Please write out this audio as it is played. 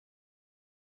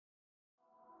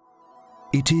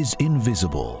It is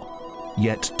invisible,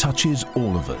 yet touches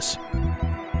all of us.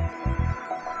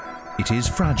 It is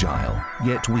fragile,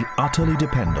 yet we utterly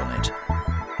depend on it.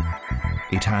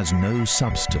 It has no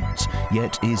substance,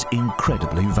 yet is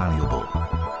incredibly valuable.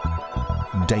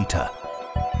 Data.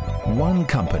 One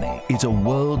company is a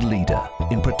world leader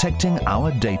in protecting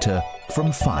our data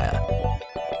from fire.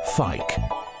 Fike.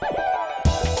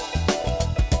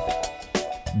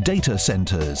 Data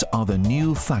centers are the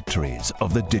new factories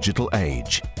of the digital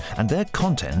age, and their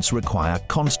contents require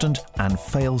constant and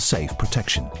fail-safe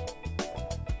protection.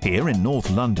 Here in North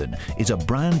London is a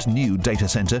brand new data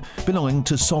center belonging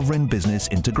to Sovereign Business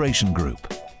Integration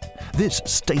Group. This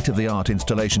state-of-the-art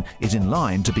installation is in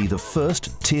line to be the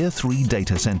first Tier 3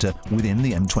 data center within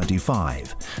the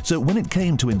M25. So when it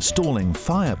came to installing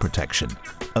fire protection,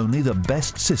 only the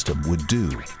best system would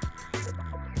do.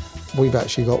 We've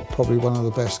actually got probably one of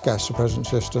the best gas suppression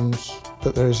systems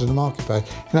that there is in the marketplace.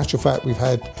 In actual fact, we've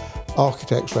had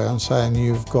architects round saying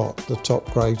you've got the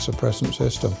top grade suppressant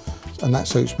system, and that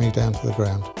suits me down to the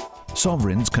ground.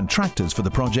 Sovereign's contractors for the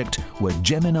project were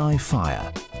Gemini Fire.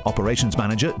 Operations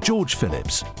Manager George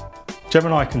Phillips.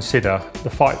 Gemini consider the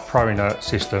Fike Pro Inert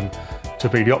system to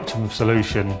be the optimum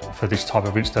solution for this type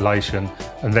of installation,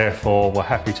 and therefore we're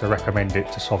happy to recommend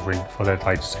it to Sovereign for their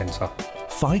data centre.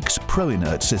 Fike's Pro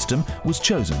Inert system was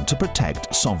chosen to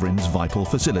protect Sovereign's vital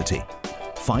facility.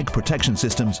 Fike Protection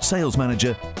Systems Sales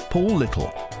Manager Paul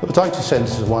Little. The data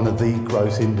centres are one of the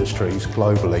growth industries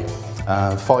globally.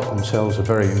 Fike themselves are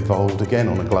very involved, again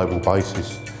on a global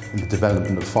basis, in the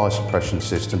development of fire suppression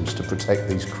systems to protect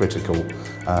these critical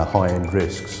high-end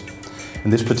risks. In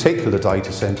this particular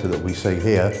data centre that we see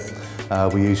here,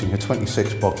 we're using a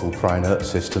 26-bottle Pro Inert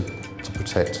system to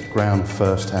protect ground,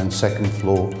 first and second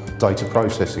floor data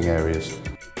processing areas.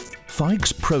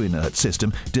 Fike's Pro Inert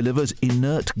system delivers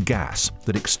inert gas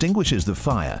that extinguishes the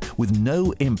fire with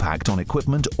no impact on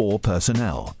equipment or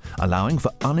personnel, allowing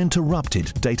for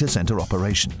uninterrupted data center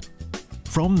operation.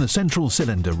 From the central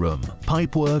cylinder room,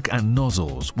 pipework and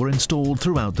nozzles were installed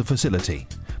throughout the facility,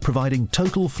 providing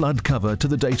total flood cover to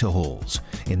the data halls,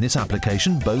 in this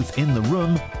application both in the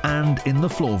room and in the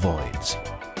floor voids.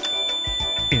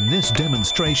 In this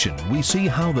demonstration, we see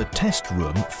how the test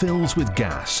room fills with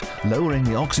gas, lowering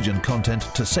the oxygen content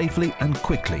to safely and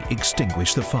quickly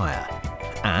extinguish the fire,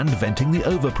 and venting the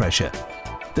overpressure.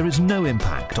 There is no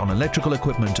impact on electrical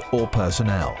equipment or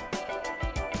personnel.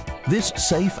 This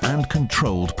safe and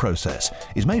controlled process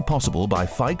is made possible by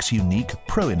Fike's unique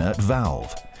Pro Inert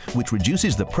valve, which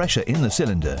reduces the pressure in the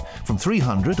cylinder from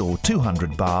 300 or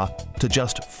 200 bar to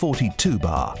just 42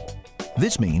 bar.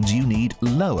 This means you need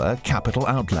lower capital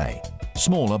outlay,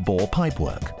 smaller bore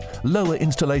pipework, lower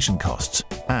installation costs,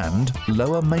 and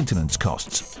lower maintenance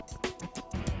costs.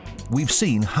 We've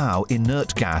seen how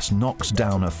inert gas knocks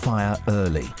down a fire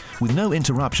early, with no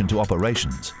interruption to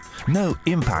operations, no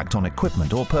impact on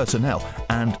equipment or personnel,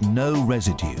 and no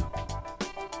residue.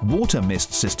 Water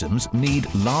mist systems need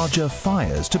larger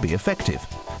fires to be effective.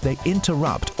 They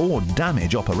interrupt or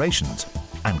damage operations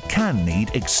and can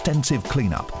need extensive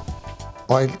cleanup.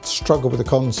 I struggle with the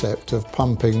concept of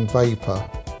pumping vapour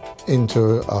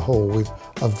into a hall with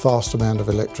a vast amount of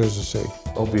electricity.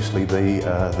 Obviously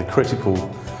the critical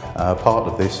part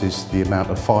of this is the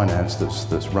amount of finance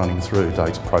that's running through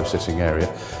data processing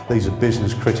area. These are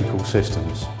business critical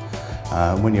systems.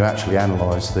 When you actually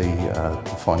analyse the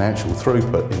financial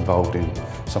throughput involved in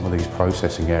some of these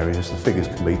processing areas, the figures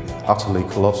can be utterly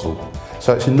colossal.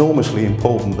 So it's enormously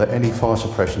important that any fire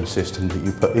suppression system that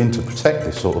you put in to protect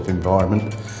this sort of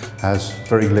environment has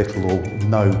very little or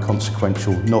no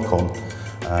consequential knock-on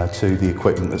to the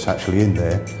equipment that's actually in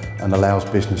there and allows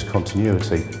business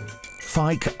continuity.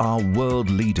 Fike are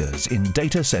world leaders in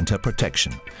data center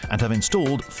protection and have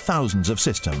installed thousands of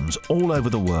systems all over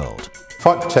the world.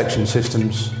 Fike Protection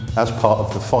Systems, as part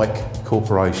of the Fike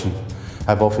Corporation,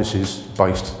 have offices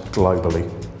based globally.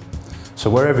 So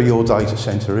wherever your data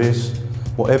center is,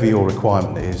 whatever your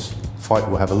requirement is, Fike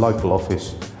will have a local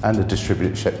office and a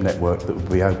distributorship network that will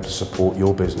be able to support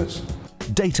your business.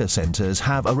 Data centers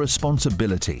have a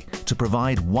responsibility to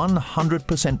provide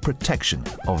 100% protection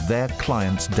of their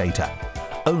clients' data.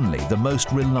 Only the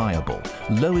most reliable,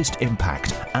 lowest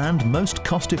impact and most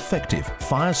cost-effective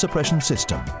fire suppression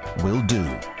system will do.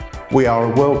 We are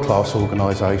a world-class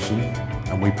organisation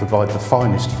and we provide the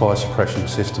finest fire suppression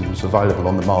systems available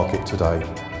on the market today.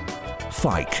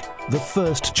 Fike, the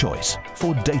first choice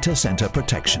for data center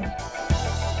protection.